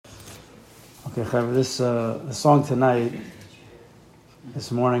Okay, the song tonight,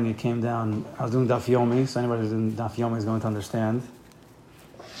 this morning it came down, I was doing Daf Yomi, so anybody who's doing Daf Yomi is going to understand.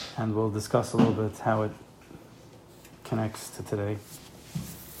 And we'll discuss a little bit how it connects to today.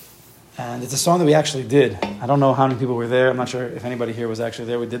 And it's a song that we actually did. I don't know how many people were there. I'm not sure if anybody here was actually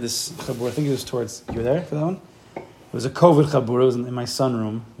there. We did this chabur. I think it was towards, you were there for that one? It was a COVID chabur. It was in my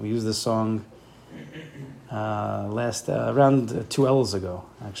sunroom. We used this song around 2 L's ago,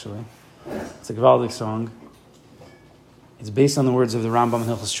 actually. It's a Gvaldik song. It's based on the words of the Rambam in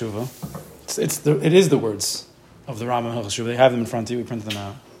Hilchos Teshuva. It is the words of the Rambam in Hilchos Teshuva. They have them in front of you. We printed them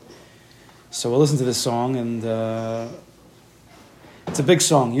out. So we'll listen to this song, and it's a big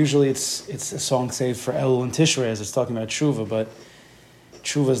song. Usually it's a song saved for Elul and Tishrei, as it's talking about teshuva, but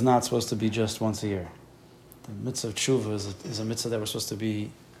teshuva is not supposed to be just once a year. The mitzvah of teshuva is a mitzvah that we're supposed to be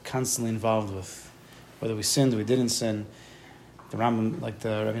constantly involved with. Whether we sinned or we didn't sin, the Rambam, like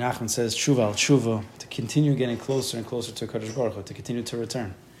the Rabbi Nachman says, teshuva al teshuva, to continue getting closer and closer to Kadosh Baruch Hu, to continue to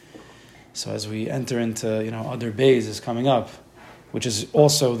return. So as we enter into, other Beis is coming up, which is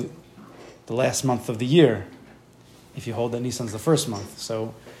also the last month of the year, if you hold that Nisan's the first month.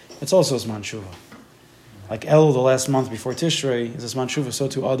 So it's also Zman Tshuva. Like El, the last month before Tishrei, is Zman Tshuva, so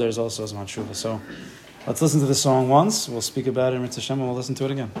too others also Zman Tshuva. So let's listen to the song once, we'll speak about it in Mitzvah Shem, and we'll listen to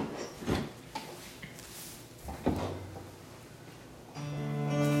it again.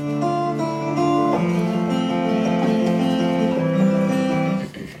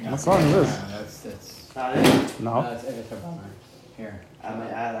 What song is this? That's not it. No. That's Banai. Here. I might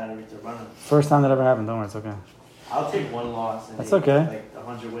add Banai. First time that ever happened, don't worry, it's okay. I'll take one loss. And That's okay. Like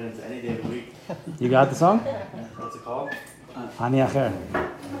 100 wins any day of the week. You got the song? What's it called? Vayakhel.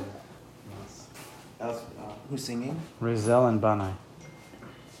 That was, who's singing? Razel and Banai.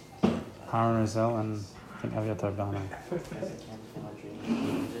 Haran Razel and I think Aviatar Banai.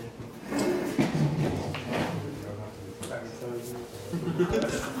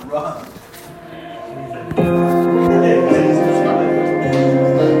 Wrong.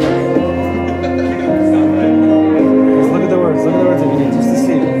 Look at the words if you need, just to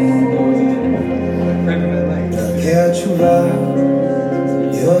see. התשובה,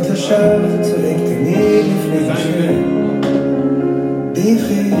 להיות השם צודק תמיד לפני השם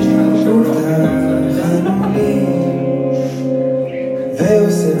בכי ובטחנו לי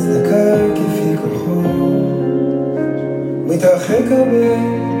ועושה צדקה כפי כוחו מתרחק הרבה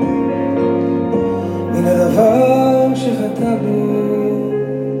מן הדבר שחטא בו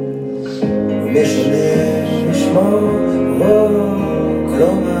ומשנה לשמו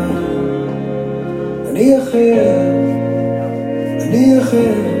כלומר אני אחר,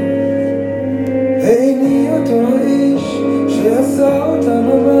 ואיני אותו האיש שעשה אותם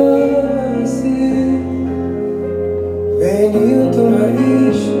המעשים ואיני אותו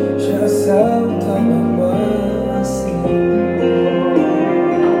האיש שעשה אותם המעשים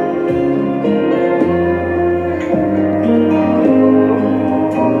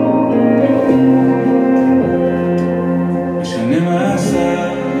משנה מעשה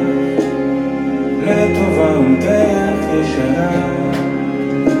לטובה ומתך ישרה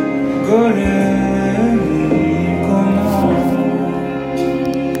גולם ממקומו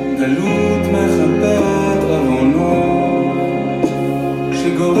גלות מכבד רבונו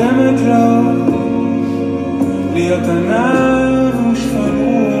שגורמת לו להיות ענב ושפל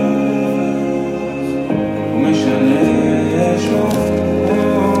רוח ומשנה יש לו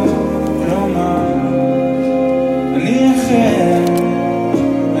כלומר אני אחר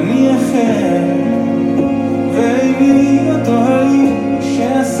ואיני אותו האיש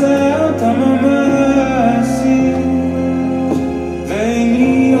שעשה אותם המעשים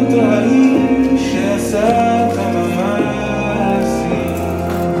ואיני אותו האיש שעשה אותם המעשים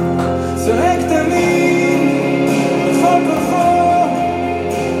צועק תמיד בכל כוחו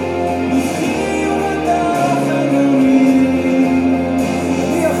בכי ובטחנו לי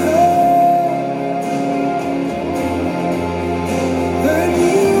אני אחר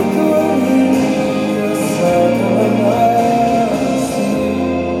ואיני אותו האיש שעשה אותם המעשים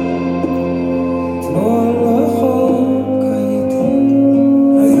אתמול רחוק הייתי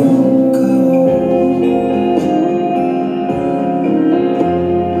היום קרוב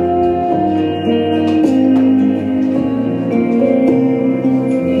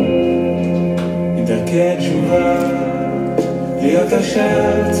מדרכי תשובה להיות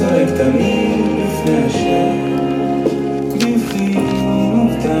השם צועק תמיד לפני השם בבכי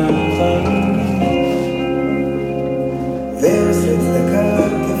ובטחנו ועושה צדקה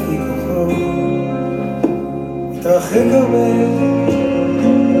כפי כוחו מתרחק הרבה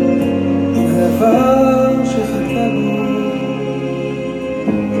מן הדבר שחטא בו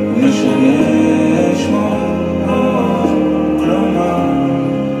משנה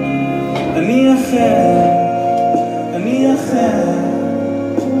אחר, אני אחר,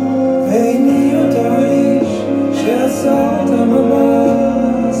 ואיני אותו איש שעשה אותם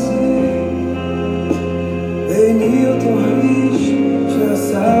המעשים, ואיני אותו האיש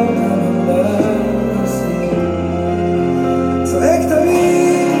שעשה אותם המעשים. צועק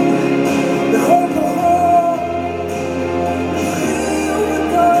תמיד בכל כוחו, בבכי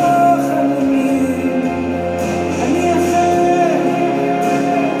ובתוך עננים, אני אחר,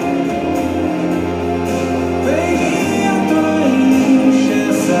 ואיני אותו איש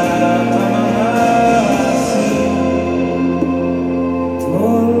שעשה אותם המעשים.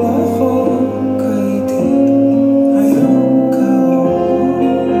 אתמול רחוק הייתי, היום קרוב.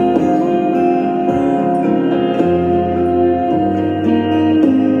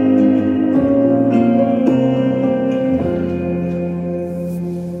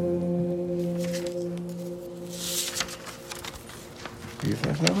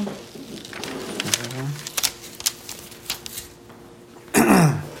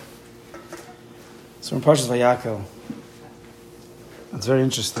 So in Parshas Vayakhel, it's very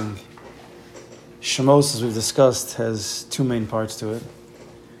interesting. Shemos, as we've discussed, has two main parts to it.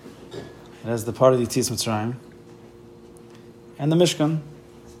 It has the part of the Yetzias Mitzrayim and the Mishkan.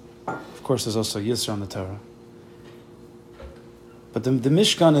 Of course, there's also Yisra on the Torah. But the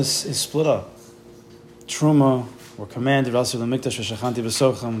Mishkan is split up. Truma, we're commanded,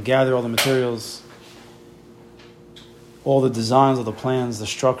 gather all the materials, all the designs, all the plans, the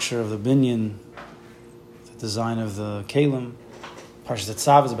structure of the binyan, the design of the kalim. Parshas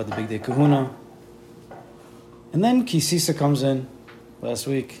Tetzav is about the big day kahuna. And then Kisisa comes in last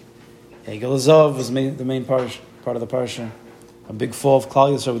week. Eigel was the main part of the parsha. A big fall of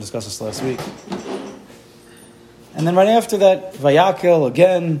Klal Yisrael, we discussed this last week. And then right after that, Vayakhel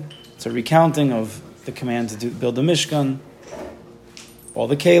again. It's a recounting of the command to build the Mishkan, all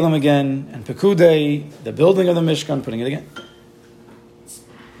the kalim again, and Pekudei, the building of the Mishkan, putting it again.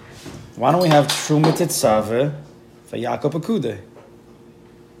 Why don't we have Truma Tetzave, Vayakhel Pekudei?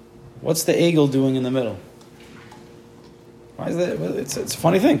 What's the eigel doing in the middle? Why is that? Well, it's a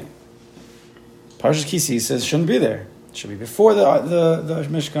funny thing. Parshas Kisi says it shouldn't be there. It should be before the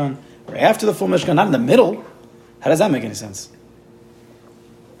Mishkan, or after the full Mishkan, not in the middle. How does that make any sense?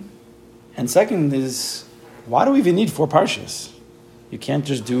 And second is, why do we even need 4 parshiyos? You can't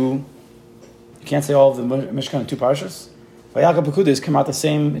say all of the Mishkan in 2 parshiyos. Vayakhel Pekudei come out the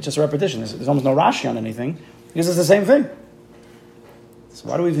same, it's just a repetition. There's almost no Rashi on anything, because it's the same thing. So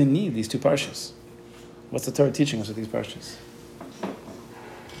why do we even need these 2 parshiyos? What's the Torah teaching us with these parshiyos?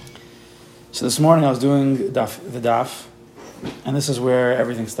 So this morning I was doing the daf, and this is where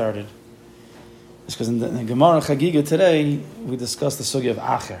everything started. It's because in the Gemara Chagiga today, we discussed the sugya of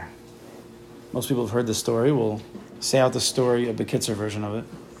Acher. Most people have heard this story. We'll say out the story, a Bekitzer version of it.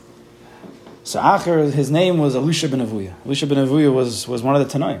 So Acher, his name was Elisha ben Avuya. Elisha ben Avuya was one of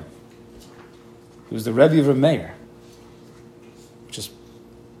the Tanaim. He was the Rebbe of Reb Meir, which is,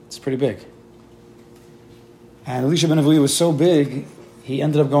 it's pretty big. And Elisha ben Avuya was so big, he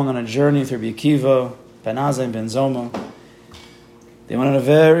ended up going on a journey with Rabbi Akiva, Ben Azai, and Ben Zoma. They went on a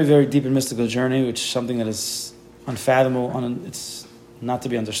very, very deep and mystical journey, which is something that is unfathomable, it's not to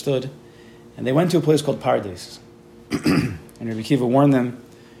be understood. And they went to a place called Pardes. And Rabbi Akiva warned them,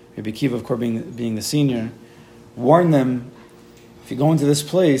 Rabbi Akiva, of course, being the senior, warned them, if you go into this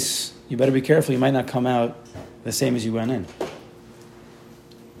place, you better be careful, you might not come out the same as you went in.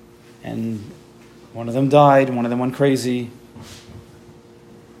 And one of them died, one of them went crazy.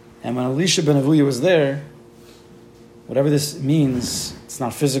 And when Elisha ben Avuya was there, whatever this means, it's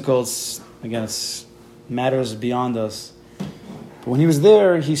not physical, it's matters beyond us. But when he was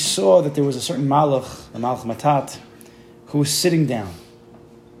there, he saw that there was a certain malach, the malach matat, who was sitting down.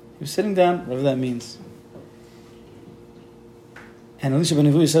 He was sitting down, whatever that means. And Elisha ben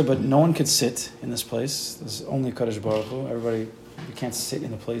Avuya said, but no one could sit in this place. There's only Kadosh Baruch Hu. Everybody, you can't sit in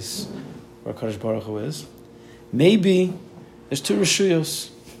the place where Kadosh Baruch Hu is. Maybe there's 2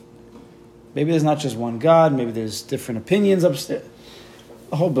 reshuyos. Maybe there's not just one God. Maybe there's different opinions upstairs.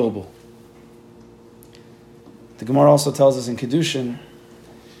 A whole bilbul. The Gemara also tells us in Kiddushin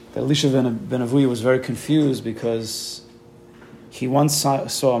that Elisha ben Avuya was very confused because he once saw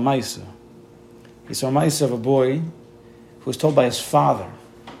a maisa. He saw a maisa of a boy who was told by his father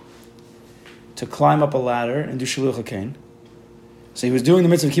to climb up a ladder and do shiluch hakein. So he was doing the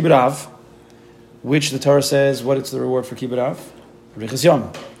mitzvah of kibbud av, which the Torah says, what is the reward for kibbud av? Arichas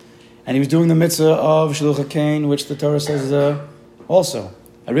yom. And he was doing the mitzvah of shiluch hakein, which the Torah says also,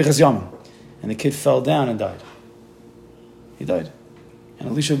 arichas yom. And the kid fell down and died. He died. And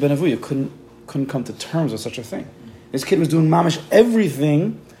Elisha ben Avuya couldn't come to terms with such a thing. This kid was doing mamish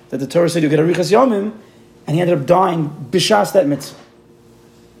everything that the Torah said you get arichas yomim, and he ended up dying b'shas that mitzvah.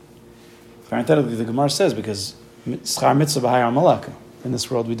 Parenthetically, the Gemara says because schar mitzvah b'hayar malaka. In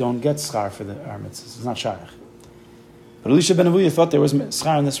this world, we don't get schar for our mitzvahs. It's not shaykh. But Elisha ben Avuya thought there was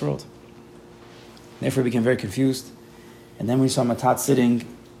schar in this world. Therefore, he became very confused. And then when he saw Matat sitting,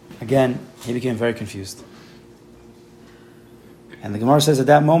 again, he became very confused. And the Gemara says at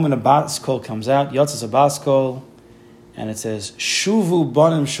that moment, a bas kol comes out, Yotzes a bas kol, and it says, Shuvu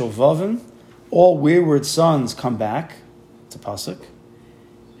banim shovavim, all wayward sons come back. It's a pasuk.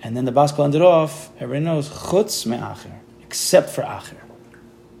 And then the bas kol ended off, everybody knows, chutz me'acher, except for acher.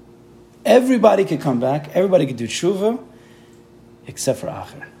 Everybody could come back, everybody could do teshuva, except for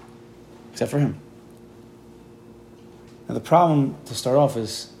acher, except for him. Now the problem, to start off,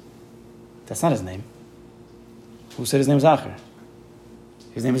 is that's not his name. Who said his name is Acher?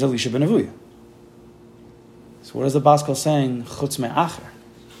 His name is Elisha ben Avuya. So what is the Bas Kol saying? Chutz me Acher.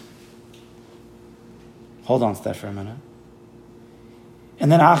 Hold on to that for a minute.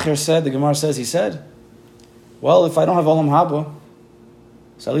 And then Acher said, the Gemara says, he said, well, if I don't have Olam Haba,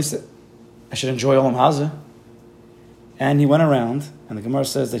 so at least I should enjoy Olam Hazeh. And he went around, and the Gemara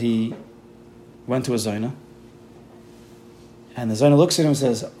says that he went to a Zaina. And the Zaina looks at him and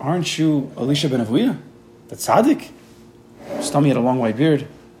says, aren't you Elisha ben Avuya? The tzaddik? Just tell me you had a long white beard.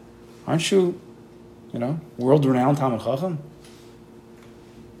 Aren't you, world-renowned Talmid Chacham?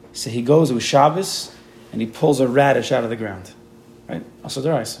 So he goes, it was Shabbos, and he pulls a radish out of the ground. Right? Also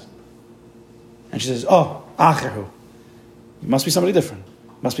deraisa. And she says, oh, Acherhu. It must be somebody different.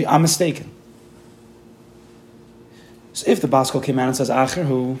 Must be, I'm mistaken. So if the Bas Kol came out and says,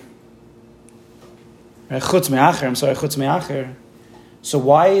 Acherhu, chutz me'acher, I'm sorry, chutz me'acher. So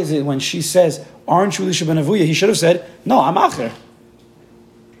why is it when she says, aren't you Elisha ben Avuya, he should have said, no, I'm Acher.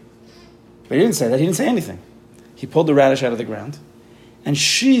 But he didn't say that, he didn't say anything. He pulled the radish out of the ground. And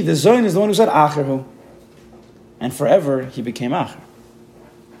she, the Zoin, is the one who said Acherhu. And forever, he became Acher.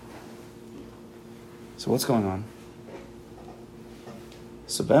 So what's going on?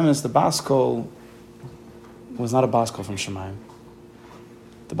 So Bemis, the Bas Kol was not a Bas Kol from Shemayim.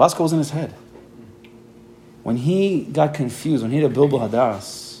 The Bas Kol was in his head. When he got confused, when he had a Bilbul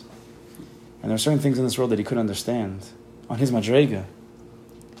Hadas, and there were certain things in this world that he couldn't understand, on his Madrega,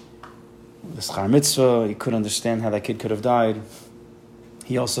 the Schar Mitzvah, he couldn't understand how that kid could have died.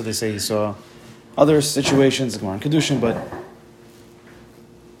 He also, they say, he saw other situations, Gemara and Kedushin, but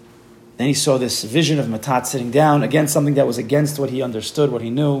then he saw this vision of Matat sitting down, again, something that was against what he understood, what he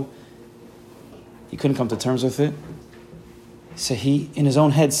knew. He couldn't come to terms with it. So he, in his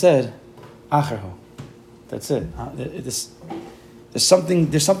own head, said, Acherhu. That's it. There's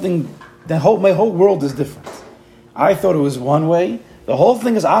something, my whole world is different. I thought it was one way. The whole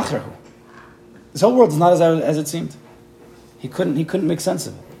thing is Acherhu. This whole world is not as it seemed. He couldn't make sense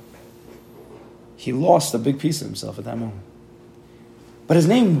of it. He lost a big piece of himself at that moment. But his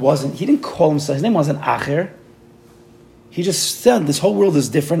name he didn't call himself, his name wasn't Acher. He just said, this whole world is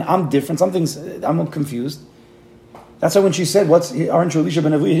different, I'm different, I'm confused. That's why when she said, aren't you Elisha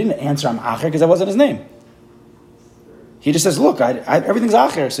ben Avuya, he didn't answer, I'm Acher, because that wasn't his name. He just says, look, everything's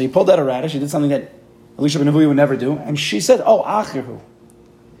Acher. So he pulled out a radish, he did something that Elisha ben Avuya would never do, and she said, oh, Acherhu.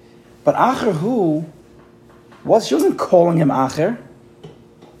 But Acherhu, she wasn't calling him Acher.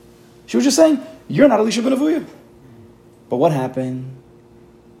 She was just saying, you're not Elisha ben Avuya. But what happened?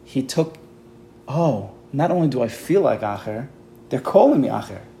 He took, not only do I feel like Acher, they're calling me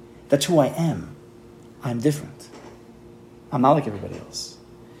Acher. That's who I am. I'm different. I'm not like everybody else.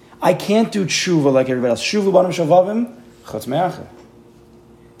 I can't do teshuva like everybody else. Shuvu banim shovavim, chutz me'acher.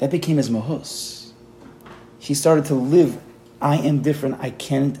 That became his mahus. He started to live, I am different, I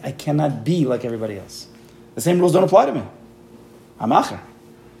cannot be like everybody else. The same rules don't apply to me. I'm Acher.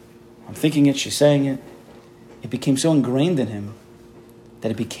 I'm thinking it, she's saying it. It became so ingrained in him that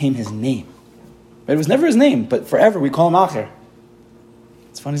it became his name. But it was never his name, but forever we call him Acher.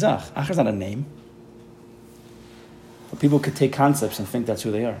 It's funny, Zach. Acher's not a name. But people could take concepts and think that's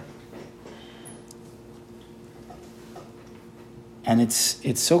who they are. And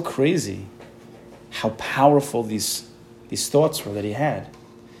it's so crazy how powerful these thoughts were that he had.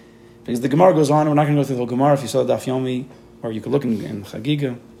 Because the Gemara goes on, we're not going to go through the whole Gemara. If you saw Daf Yomi, or you could look in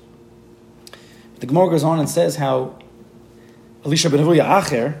Chagiga. The Gemara goes on and says how Elisha ben Avuya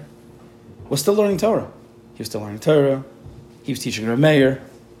Acher was still learning Torah. He was still learning Torah. He was teaching Rav Meir.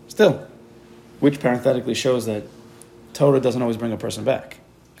 Still. Which parenthetically shows that Torah doesn't always bring a person back.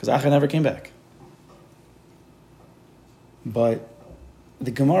 Because Acher never came back. But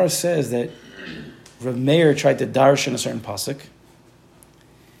the Gemara says that Rav Meir tried to darshan a certain pasuk.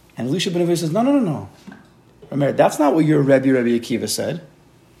 And Elisha ben Avuya says, no. Rav Meir, that's not what your Rebbe Akiva said.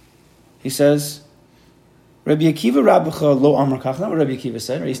 He says, Rabbi Akiva Rabbecha lo amar kach. Not what Rabbi Akiva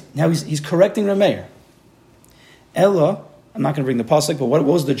said. He's correcting Rameir. Ella, I'm not going to bring the pasuk, but what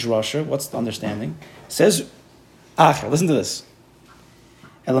was the drasha? What's the understanding? It says, Acher. Listen to this.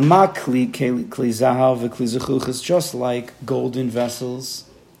 Elama kli zahav v'kli zechuch is just like golden vessels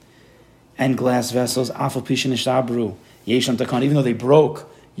and glass vessels. Afal pishin ishtabru yesham takan. Even though they broke,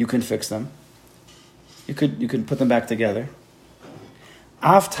 you can fix them. You could put them back together.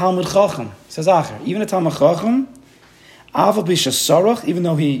 Af Talmud Chacham says Acher. Even a Talmud Chacham, Afal pishin sarach. Even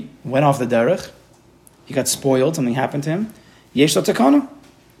though he went off the derech, he got spoiled. Something happened to him. Yesh takana.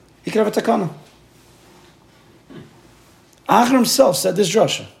 He could have a takana. Acher himself said this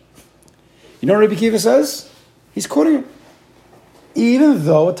drasha. You know what Rabbi Akiva says? He's quoting it. Even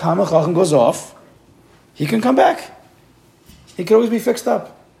though a Talmud Chacham goes off, he can come back. He could always be fixed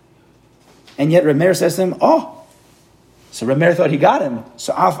up. And yet Rameir says to him, oh, so Rameir thought he got him.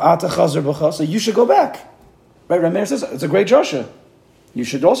 So af ata chazar b'cha, so you should go back. Right? Rameir says, it's a great drasha. You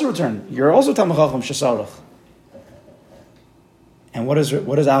should also return. You're also Talmud Chacham shesarach. And what does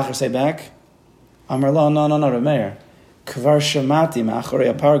Acher say back? Amar la, no, Rameir. Kvar shamati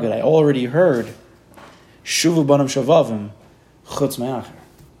ma'acharei apargad. I already heard shuvu banam shavavim chutz me'acher.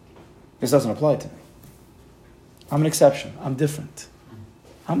 This doesn't apply to me. I'm an exception. I'm different.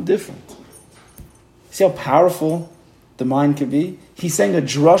 See how powerful the mind can be? He's saying a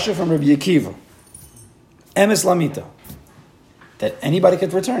drasha from Rabbi Akiva. Emes lamita. That anybody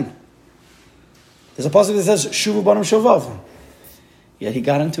could return. There's a passage that says shuvu banam shavavim. Yet he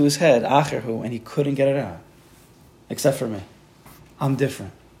got into his head, Acherhu, and he couldn't get it out. Except for me. I'm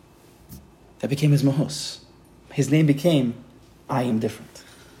different. That became his mahus. His name became, I am different.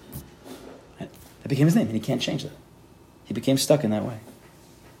 That became his name, and he can't change that. He became stuck in that way.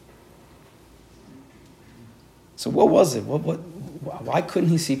 So what was it? Why couldn't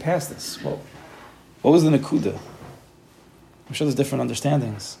he see past this? What was the nakuda? I'm sure there's different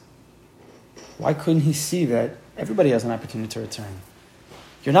understandings. Why couldn't he see that everybody has an opportunity to return?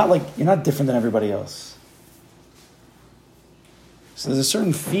 You're not different than everybody else. So there's a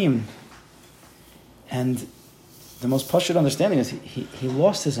certain theme, and the most pashut understanding is he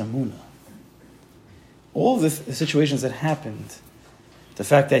lost his amunah. All of the situations that happened, the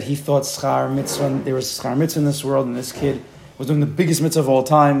fact that he thought schar mitzvah, there was schar mitzvah in this world, and this kid was doing the biggest mitzvah of all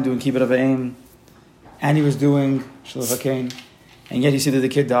time, doing kibbut avayim, and he was doing shulach hakein, and yet you see that the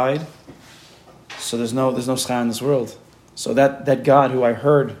kid died. So there's no schar in this world. So that God who I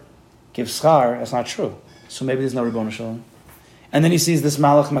heard give schar, that's not true. So maybe there's no Ribono Shalom. And then he sees this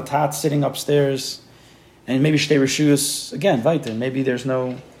Malach Matat sitting upstairs, and maybe Shtei Rishuyos, again, weiter. Maybe there's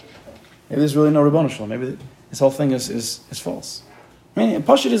really no Ribono Shalom. Maybe this whole thing is false. I mean,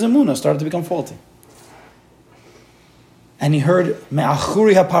 Pashut his Emunah started to become faulty. And he heard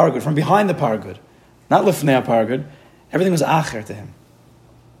Me'achuri HaParagud, from behind the Paragud, not Lifnei HaParagud. Everything was Acher to him.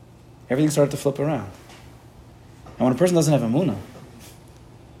 Everything started to flip around. And when a person doesn't have Emunah,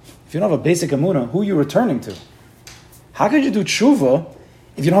 if you don't have a basic Emunah, who are you returning to? How could you do teshuva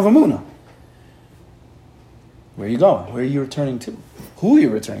if you don't have Emunah? Where are you going? Where are you returning to? Who are you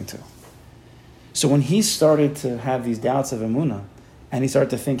returning to? So when he started to have these doubts of Emunah, and he started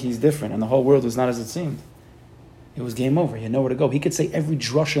to think he's different, and the whole world was not as it seemed, it was game over. He had nowhere to go. He could say every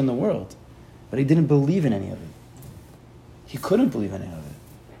drasha in the world, but he didn't believe in any of it. He couldn't believe in any of it.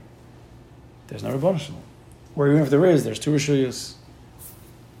 There's no Ribono Shalom. Or even if there is, there's two Rishuyos.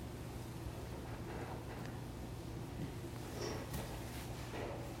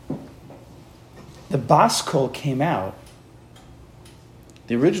 The Baskol came out,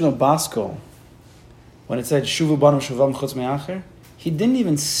 the original Baskol, when it said Shuvu Banam Shuvam Chutz Me'acher, he didn't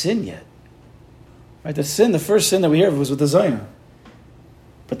even sin yet. Right? The first sin that we hear of was with the Zayna.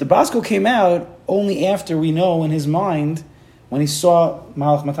 But the Baskol came out only after we know in his mind, when he saw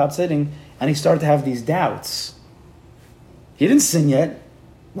Malach Matat sitting, and he started to have these doubts. He didn't sin yet,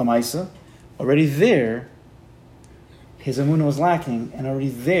 Lamaisa. Already there, his Emunah was lacking, and already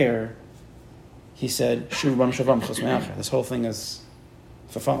there, he said, Shuv Banam Shavam Chutz Me'acher. This whole thing is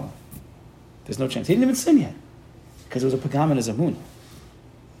fafal. There's no chance. He didn't even sin yet, because it was a pagam in his Emunah.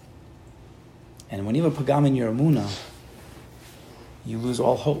 And when you have a pagam in your Emunah, you lose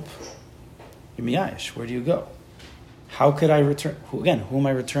all hope. You're miyash. Where do you go? How could I return? Who am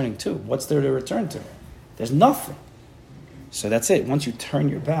I returning to? What's there to return to? There's nothing. So that's it. Once you turn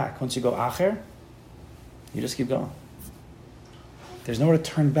your back, once you go acher, you just keep going. There's nowhere to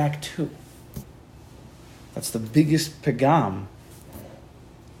turn back to. That's the biggest pagam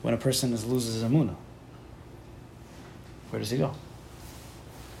when a person loses his emunah. Where does he go?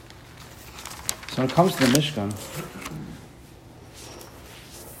 So when it comes to the Mishkan,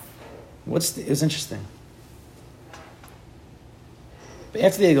 It was interesting. But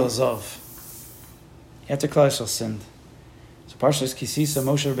after the eigel Zav, after Klal Yisrael sinned, so parshiyos Kisisa,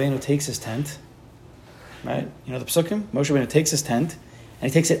 Moshe Rabbeinu takes his tent, right? You know the Pesukim? Moshe Rabbeinu takes his tent,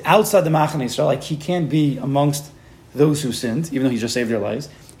 and he takes it outside the Machane Yisrael, like he can't be amongst those who sinned, even though he just saved their lives.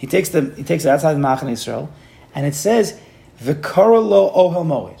 He takes it outside the Machane Yisrael, and it says, V'kara lo ohel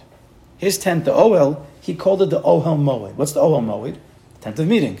moed. His tent, the ohel, he called it the ohel moed. What's the ohel moed? Tent of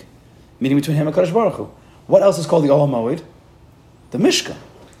meeting between him and Kadosh Baruch Hu. What else is called the ohel moed? The Mishkan.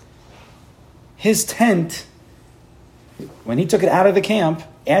 His tent, when he took it out of the camp,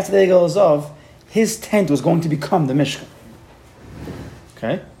 after the Eigel Azov, his tent was going to become the Mishkan.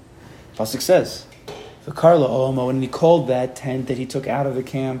 Okay? Pasuk says, V'kar lo ohel moed, and he called that tent that he took out of the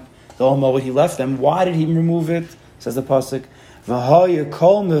camp, the ohel moed, he left them. Why did he remove it? Says the Pasuk,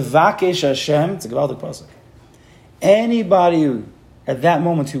 V'hayakol mevakesh Hashem. It's a Gevaldik Pasuk. Anybody at that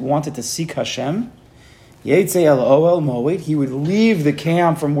moment who wanted to seek Hashem, Yetzei el ohel moed, he would leave the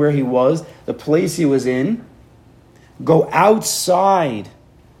camp from where he was, the place he was in, go outside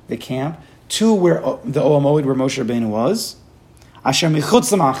the camp to where the ohel moed, where Moshe Rabbeinu was, Asher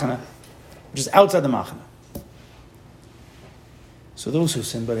michutz l'machana, which is outside the machana. So those who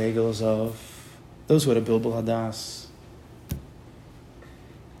sinned by the eigel Zav, those who had a bilbul hadas,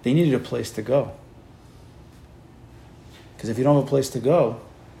 they needed a place to go. Because if you don't have a place to go,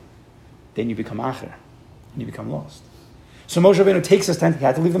 then you become acher, and you become lost. So Moshe Rabbeinu takes his tent. He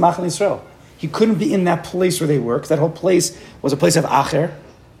had to leave the Machane Yisrael. He couldn't be in that place where they were, because that whole place was a place of acher.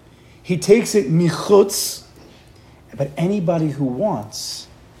 He takes it michutz. But anybody who wants,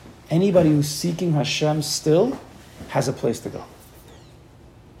 anybody who's seeking Hashem still, has a place to go.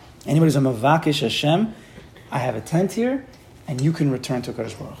 Anybody who's a mavakish Hashem, I have a tent here, and you can return to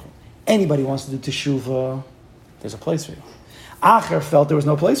Kadosh Baruch Hu. Anybody who wants to do teshuva, there's a place for you. Acher felt there was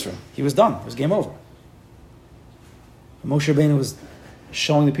no place for him. He was done. It was game over. Moshe Rabbeinu was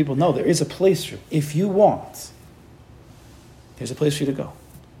showing the people, no, there is a place for you. If you want, there's a place for you to go.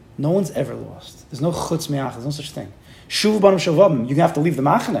 No one's ever lost. There's no chutz me'acher. There's no such thing. Shuv banim shavavim. You have to leave the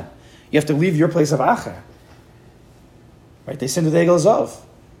machane. You have to leave your place of acher. Right? They sinned with eigel Zav.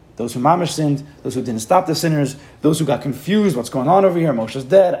 Those who mamash sinned, those who didn't stop the sinners, those who got confused, what's going on over here? Moshe's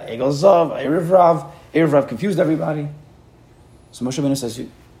dead. Eigel Zav. Erev Rav confused everybody. So Moshe Rabbeinu says,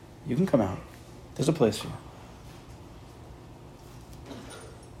 you can come out. There's a place for you.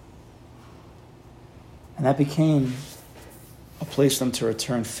 And that became a place for them to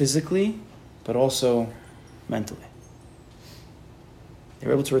return physically, but also mentally. They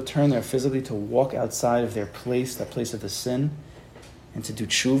were able to return there physically, to walk outside of their place, that place of the sin, and to do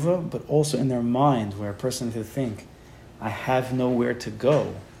teshuva, but also in their mind, where a person could think, I have nowhere to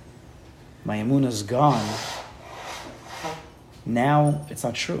go. My emunah's gone. Now it's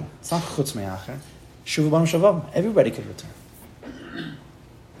not true. It's not chutz me'acher. Shuv banim shavav. Everybody could return.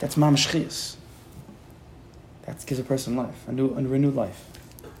 That's mamash chiyus. That gives a person life, a renewed life.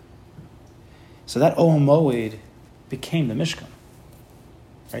 So that ohel moed became the Mishkan.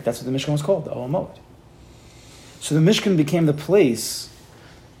 Right? That's what the Mishkan was called, the ohel moed. So the Mishkan became the place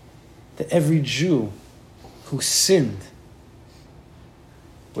that every Jew who sinned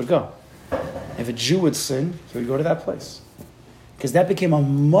would go. If a Jew would sin, he would go to that place. Because that became a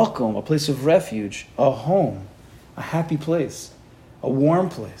makom, a place of refuge, a home, a happy place, a warm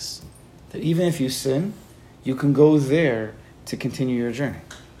place. That even if you sin, you can go there to continue your journey.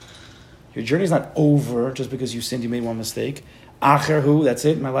 Your journey is not over just because you sinned, you made one mistake. Acher hu, that's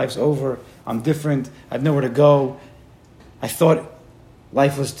it, my life's over, I'm different, I have nowhere to go. I thought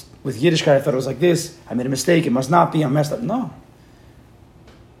life was, with Yiddishkeit, I thought it was like this, I made a mistake, it must not be, I'm messed up. No.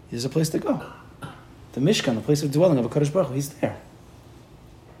 There's a place to go. The Mishkan, the place of dwelling of a Kadosh Baruch Hu, he's there.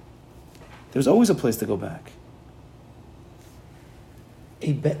 There's always a place to go back.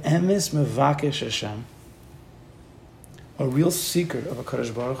 A be'emes mevakesh Hashem, a real seeker of a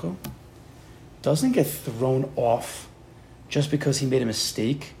Kadosh Baruch Hu, doesn't get thrown off just because he made a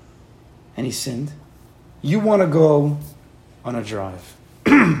mistake and he sinned. You want to go on a drive.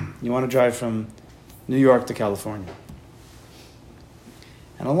 You want to drive from New York to California.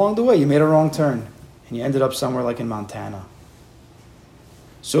 And along the way, you made a wrong turn and you ended up somewhere like in Montana.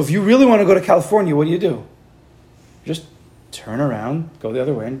 So if you really want to go to California, what do? You just turn around, go the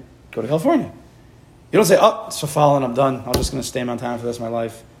other way, and go to California. You don't say, oh, it's fallen, I'm done. I'm just going to stay in Montana for the rest of my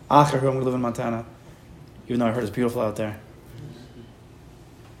life. Acher, I'm going to live in Montana. Even though I heard it's beautiful out there.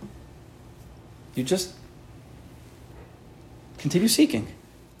 You just continue seeking.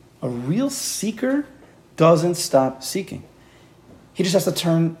 A real seeker doesn't stop seeking. He just has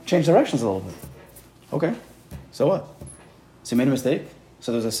to change directions a little bit. Okay, so what? So he made a mistake?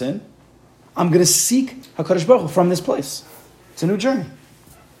 So there's a sin? I'm going to seek HaKadosh Baruch Hu from this place. It's a new journey.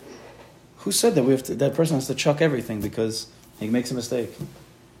 Who said that that person has to chuck everything because he makes a mistake?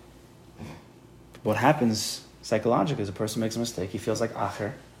 What happens psychologically is a person makes a mistake. He feels like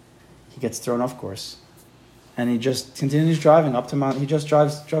acher. He gets thrown off course. And he just continues driving up to mountain. He just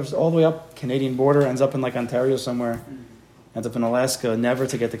drives all the way up Canadian border, ends up in like Ontario somewhere, ends up in Alaska, never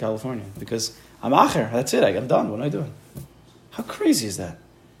to get to California. Because I'm acher. That's it. I'm done. What am I doing? How crazy is that?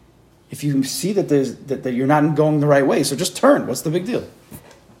 If you see that you're not going the right way, so just turn. What's the big deal?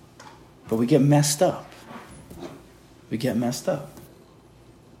 But we get messed up. We get messed up.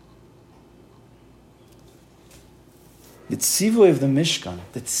 The tzivoy of the Mishkan,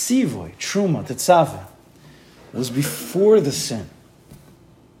 the tzivoy, truma, tetzaveh, was before the sin.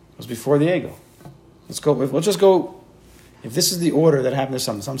 It was before the eigel. Let's just go. If this is the order that happened,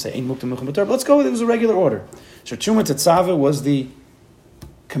 some say ein mukta mucham b'Torah, but let's go. It was a regular order. So truma tetzaveh was the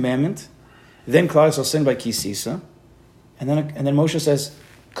commandment. Then Klal Yisrael sinned by kisisa, and then Moshe says,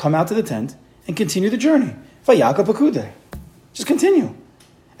 "Come out to the tent and continue the journey." Vayakhel pakudei. Just continue.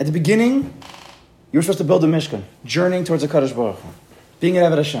 At the beginning, you were supposed to build a Mishkan, journeying towards the Kadosh Baruch Hu, being an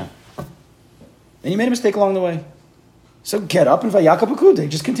Eved Hashem. And you made a mistake along the way. So get up and Vayakhel pakudei.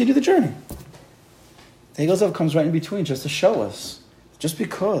 Just continue the journey. The Eigel comes right in between just to show us, just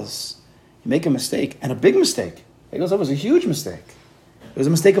because you make a mistake, and a big mistake. The Eigel was a huge mistake. It was a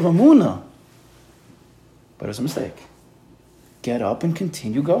mistake of Amunah. But it was a mistake. Get up and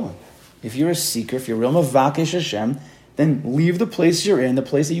continue going. If you're a seeker, if you're real Mavakesh Hashem, then leave the place you're in, the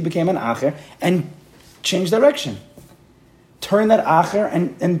place that you became an acher, and change direction. Turn that acher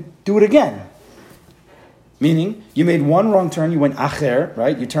and do it again. Meaning, you made one wrong turn, you went acher,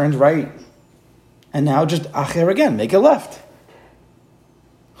 right? You turned right. And now just acher again, make it left.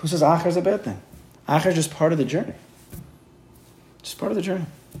 Who says acher is a bad thing? Acher is just part of the journey. Just part of the journey.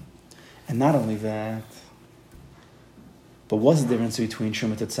 And not only that, but what's the difference between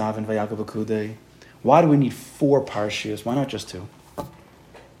Truma Tetzav and Vayakhel pakudei? Why do we need 4 parshiyos? Why not just 2?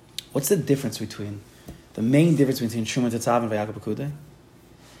 What's the difference between, the main difference between Truma Tetzav and Vayakhel pakudei?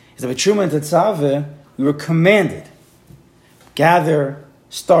 Is that with Truma and Tetzav, we were commanded, gather,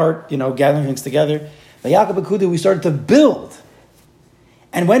 start, gathering things together. Vayakhel pakudei, we started to build.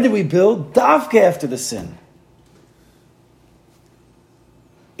 And when did we build? Davka after the sin.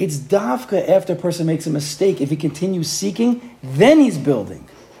 It's davka after a person makes a mistake. If he continues seeking, then he's building.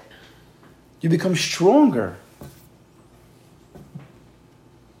 You become stronger.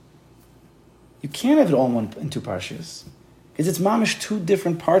 You can't have it all in 2 parshiyos. Because it's mamish 2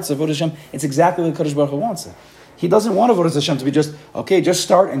 different parts of Avodas Hashem. It's exactly what Kadosh Baruch Hu wants it. He doesn't want Avodas Hashem to be just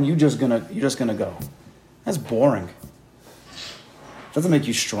start and you're just gonna go. That's boring. It doesn't make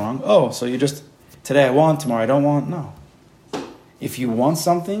you strong. Oh, so today I want, tomorrow I don't want. No. If you want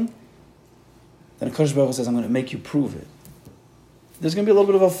something, then Kadosh Baruch Hu says, I'm going to make you prove it. There's going to be a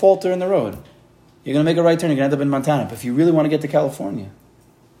little bit of a falter in the road. You're going to make a right turn, you're going to end up in Montana. But if you really want to get to California,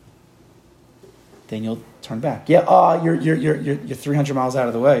 then you'll turn back. Yeah, you're 300 miles out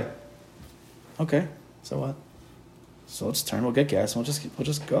of the way. Okay, so what? So let's turn, we'll get gas, and we'll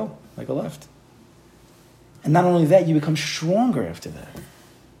just go, like a left. And not only that, you become stronger after that.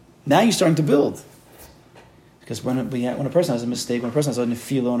 Now you're starting to build. Because when a person has a mistake, when a person has a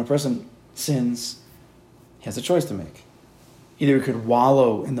nefila, when a person sins, he has a choice to make. Either he could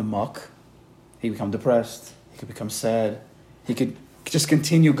wallow in the muck, he could become depressed, he could become sad, he could just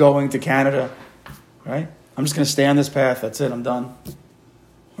continue going to Canada, right? I'm just going to stay on this path, that's it, I'm done.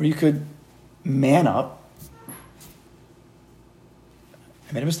 Or you could man up.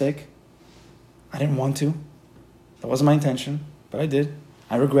 I made a mistake. I didn't want to. That wasn't my intention, but I did.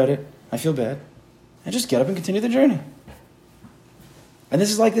 I regret it. I feel bad. And just get up and continue the journey. And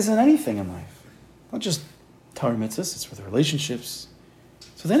this is like this in anything in life. Not just Torah mitzvahs, it's with relationships.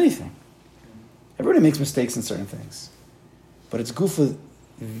 It's with anything. Everybody makes mistakes in certain things. But it's good for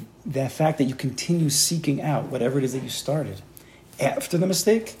that fact that you continue seeking out whatever it is that you started after the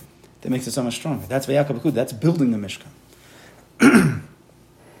mistake that makes it so much stronger. That's Vayakhel pakudei. That's building the Mishkan.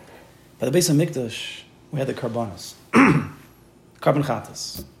 By the base of Mikdash, we had the karbanos. Carbon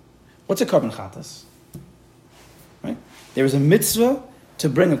chatas. What's a carbon chatas? Right? There is a mitzvah to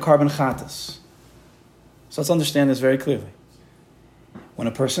bring a carbon chatas. So let's understand this very clearly. When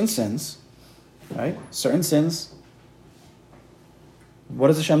a person sins, right? Certain sins, what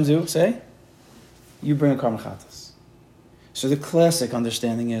does Hashem do? Say? You bring a carbon chatas. So the classic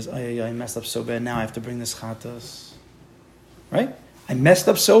understanding is, I messed up so bad, now I have to bring this chatas. Right? I messed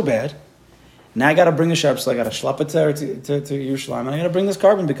up so bad, now I got to bring a shep, so I got to schlep it to Yerushalayim, and I got to bring this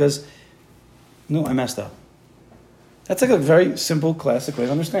carbon because, no, I messed up. That's like a very simple, classic way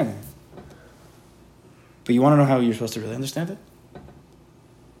of understanding it. But you want to know how you're supposed to really understand it?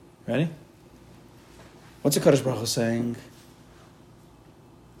 Ready? What's the Kadosh Baruch Hu saying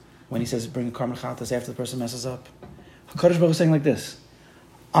when he says bring a karban chatas after the person messes up? Kadosh Baruch Hu is saying like this: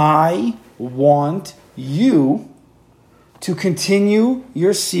 I want you to continue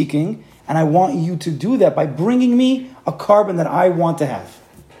your seeking, and I want you to do that by bringing me a carbon that I want to have.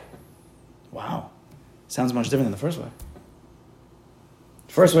 Wow. Sounds much different than the first way.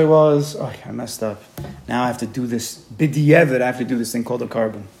 The first way was, I messed up. Now I have to do this b'diavad, I have to do this thing called a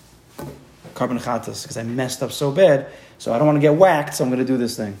carbon chatas, because I messed up so bad, so I don't want to get whacked, so I'm going to do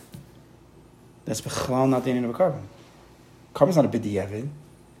this thing. That's b'chalal not the ending of a carbon. Carbon's not a b'diavad.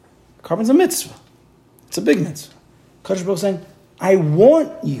 Carbon's a mitzvah. It's a big mitzvah. Kadosh Baruch Hu saying, I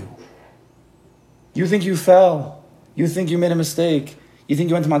want you. You think you fell. You think you made a mistake. You think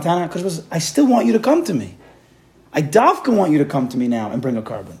you went to Montana. Kadosh Baruch Hu says, I still want you to come to me. I davka want you to come to me now and bring a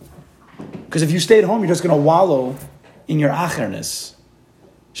carbon. Because if you stay at home, you're just going to wallow in your acherness.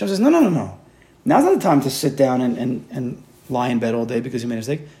 Hashem says, no. Now's not the time to sit down and lie in bed all day because you made a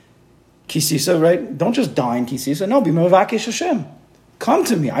mistake. Kisisa, right? Don't just die in Kisisa. No, be mevakesh Hashem. Come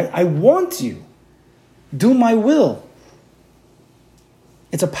to me. I want you. Do my will.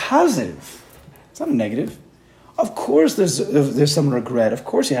 It's a positive. It's not a negative. Of course there's some regret. Of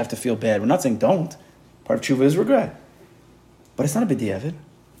course you have to feel bad. We're not saying don't. Part of teshuva is regret. But it's not a b'diavad.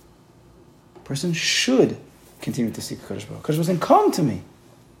 A person should continue to seek Kadosh Baruch Hu. Kadosh Baruch Hu saying, come to me.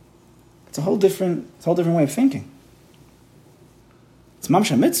 It's a whole different way of thinking. It's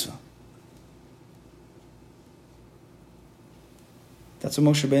mamsha mitzvah. That's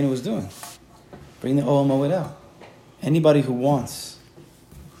what Moshe Rabbeinu was doing. Bring the Olam Moed out. Anybody who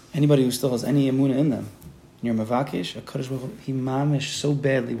still has any emunah in them, and you're mavakish, a Kadosh Baruch Hu, he mamish so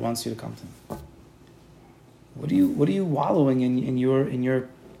badly wants you to come to him. What are you wallowing in your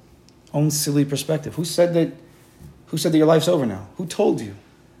own silly perspective? Who said that your life's over now? Who told you?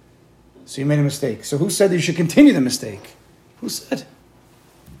 So you made a mistake. So who said that you should continue the mistake? Who said?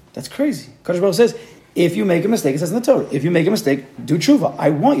 That's crazy. Kadosh Baruch Hu says, if you make a mistake, it says in the Torah, if you make a mistake, do teshuva.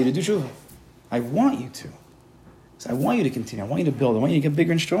 I want you to do teshuva. I want you to. So I want you to continue. I want you to build. I want you to get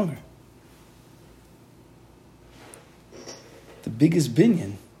bigger and stronger. The biggest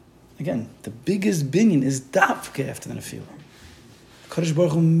binyan is davka after the nefila. Kadosh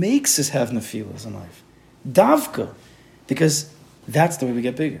Baruch Hu makes us have nefilas in life. Davka. Because that's the way we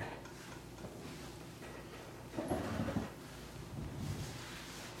get bigger.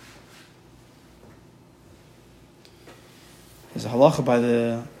 There's a halacha by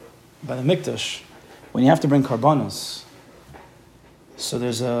the mikdash when you have to bring karbanos. So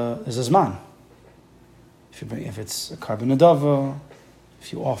there's a zman. If it's a carbon nadava,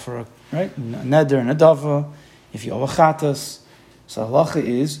 if you offer a neder and a dava, if you owe a chatas, so halacha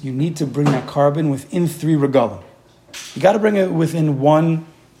is you need to bring that carbon within 3 regalim. You got to bring it within 1,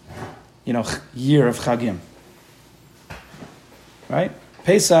 year of chagim. Right?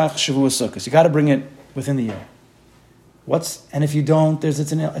 Pesach, Shavuot, Sukkot. You got to bring it within the year. And if you don't, it's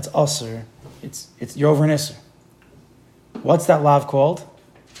usr. It's you're over an isser. What's that lav called?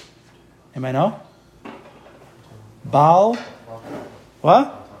 Anybody know? Baal.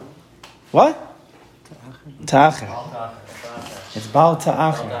 What? Ta'acher. It's Baal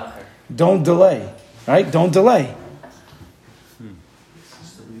Ta'acher. Don't delay. Right? Don't delay.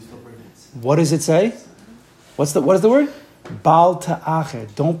 What does it say? What is the word? Baal Ta'acher.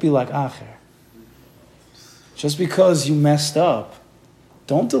 Don't be like Acher. Just because you messed up,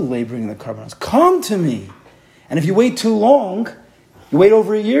 don't delay bringing the karbanos. Come to me. And if you wait too long, you wait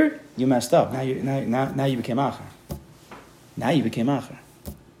over a year, you messed up. Now you became Acher. Now you became Acher.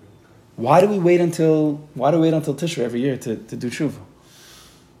 Why do we wait until Tishrei every year to do teshuva?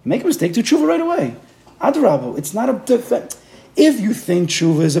 You make a mistake, do teshuva right away. Adrabah, it's not a... If you think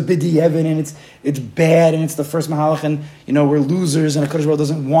teshuva is a b'diavad and it's bad and it's the first mahalach and we're losers and a Kadosh Baruch Hu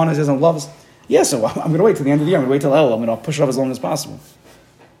doesn't want us, doesn't love us, so I'm going to wait till the end of the year. I'm going to wait till El. I'm going to push it off as long as possible.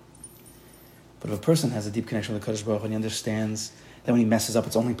 But if a person has a deep connection with the Kadosh Baruch Hu and he understands that when he messes up,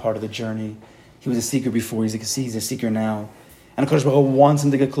 it's only part of the journey. He was a seeker before, he's a seeker now. And the Kadosh Baruch Hu wants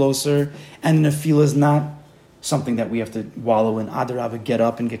him to get closer. And the nefila is not something that we have to wallow in. Adarabah, get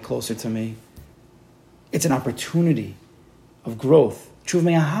up and get closer to me. It's an opportunity of growth. Tshuva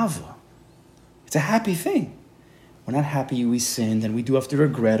me'ahava. It's a happy thing. We're not happy we sinned, and we do have to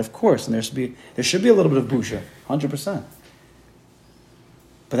regret, of course. And there should be a little bit of busha, 100%.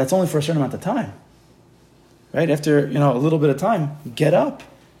 But that's only for a certain amount of time, right? After a little bit of time, get up.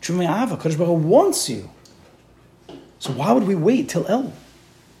 Tshuva me'ahava. Kadosh Baruch Hu wants you. So why would we wait till El?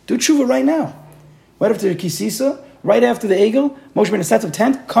 Do tshuva right now. Right after Kisisa, Right after the eigel, Moshe Rabbeinu sets up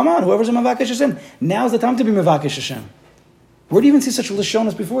tent. Come on, whoever's a Mavakesh Hashem. Now's the time to be Mavakesh Hashem. Where do you even see such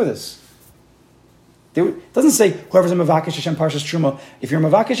Lashonas before this? It doesn't say whoever's a Mavakesh Hashem Parshas Truma. If you're a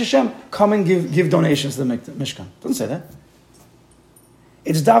Mavakesh Hashem, come and give donations to the Mishkan. It doesn't say that.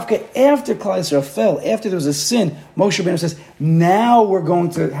 It's Davka after Klal Yisrael fell, after there was a sin, Moshe Rabbeinu says, now we're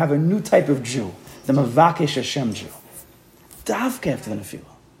going to have a new type of Jew, the Mavakesh Hashem Jew. Davka after the Nefilah.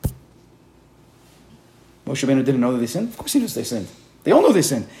 Moshe Rabbeinu didn't know that they sinned? Of course he knows they sinned. They all know they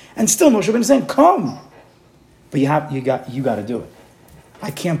sinned. And still Moshe Rabbeinu is saying, come. But you got to do it. I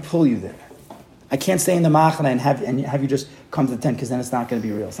can't pull you there. I can't stay in the Machana and have you just come to the tent, because then it's not going to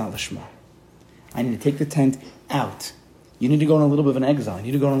be real. It's not Lishma. I need to take the tent out. You need to go on a little bit of an exile. You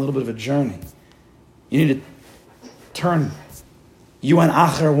need to go on a little bit of a journey. You need to turn. You went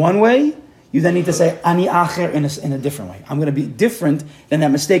Acher one way, you then need to say Ani Acher in a different way. I'm going to be different than that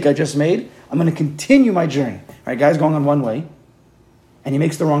mistake I just made. I'm going to continue my journey. All right, guy's going on one way, and he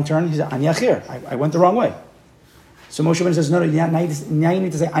makes the wrong turn. He says, Ani Acher, I went the wrong way. So Moshe Rabbeinu says, no, now you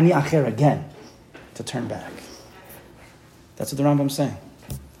need to say Ani Acher again, to turn back. That's what the Rambam's saying.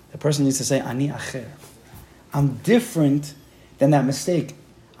 The person needs to say Ani Acher. I'm different than that mistake.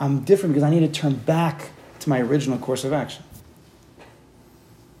 I'm different because I need to turn back to my original course of action.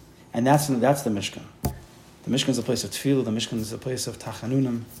 And that's the Mishkan. The Mishkan is the place of Tefillah. The Mishkan is the place of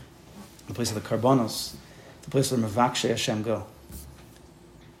Tachanunim, the place of the Karbonos, the place where Mavakshe Hashem go.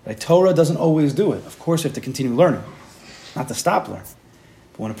 Right? Torah doesn't always do it. Of course, you have to continue learning, not to stop learning.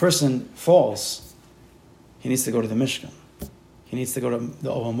 But when a person falls, he needs to go to the Mishkan. He needs to go to the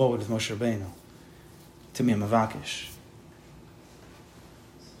Ohel Moed with Moshe Rabbeinu to be a Mavakish.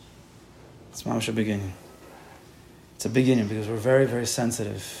 It's mamash a beginning. It's a beginning because we're very, very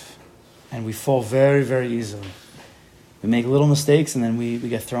sensitive and we fall very, very easily. We make little mistakes and then we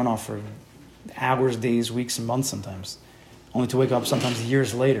get thrown off for hours, days, weeks, and months sometimes, only to wake up sometimes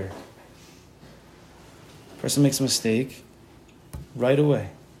years later. Person makes a mistake right away.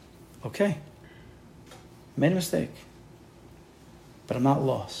 Okay, I made a mistake, but I'm not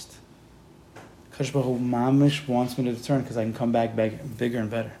lost. Kadosh Baruch Hu mamish wants me to return because I can come back bigger and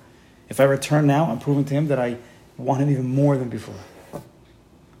better. If I return now, I'm proving to him that I want him even more than before.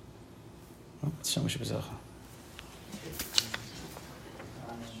 It's so much bezacha.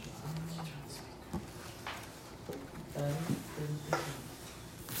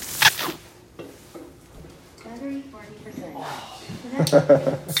 Battery 40%.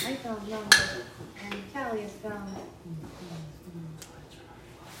 My phone's number and Talia's phone.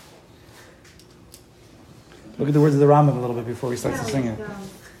 Look at the words of the Rambam a little bit before we start to sing it.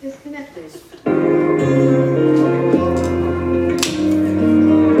 Disconnected.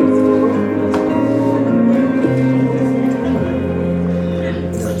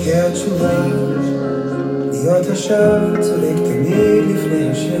 דרכי התשובה, להיות השב, צודק תמיד לפני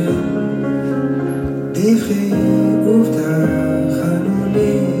השם. דיחי ובטחנו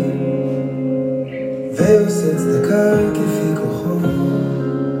לי, ועושה צדקה כפי כוחו.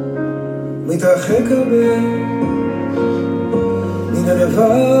 מתרחק הרבה מן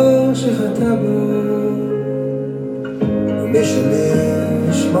הדבר שחטא בו,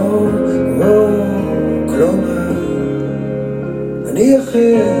 ומשנה שמו, כלומר אני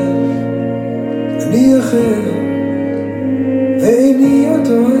אחר, ואיני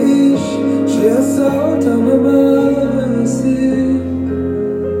אותו האיש שעשה אותם המעשים,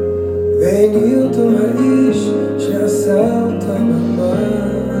 ואיני אותו האיש שעשה אותם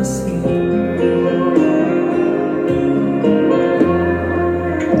המעשים.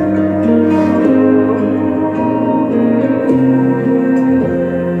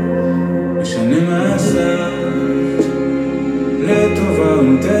 משנה מעשה לטובה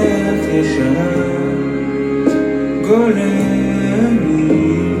ודרך ישרה, גולם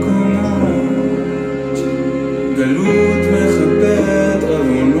ממקומו, גלות מכבד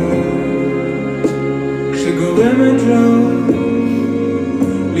עוונו, שגורמת לו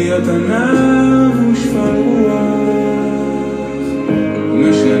להיות עניו ושפל רוח,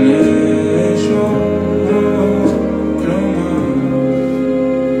 ומשנה שמו, כלומר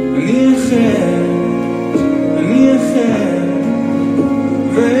אני אחר,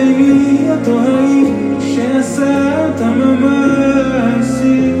 ואיני אותו האיש שעשה אותם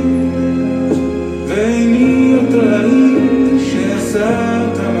המעשים, ואיני אותו האיש שעשה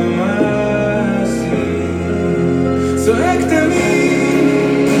אותם המעשים. צועק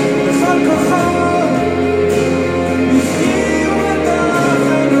תמיד בכל כוחו, בבכי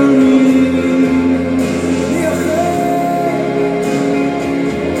ובתחנונים, אני אחר,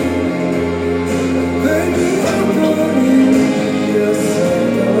 ואיני אותו האיש שעשה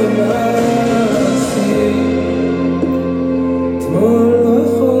אותם המעשים.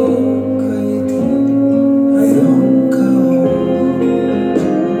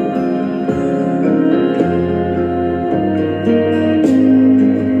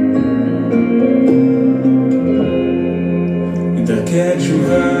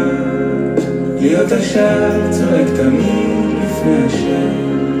 השער צועק תמיד לפני השער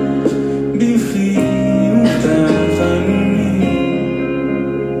בבכי ובתחנונים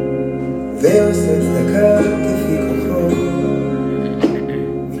ועושה צדקה כפי כוחו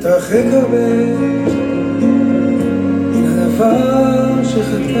מתרחק הרבה מן הדבר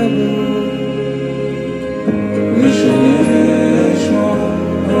שחטא בו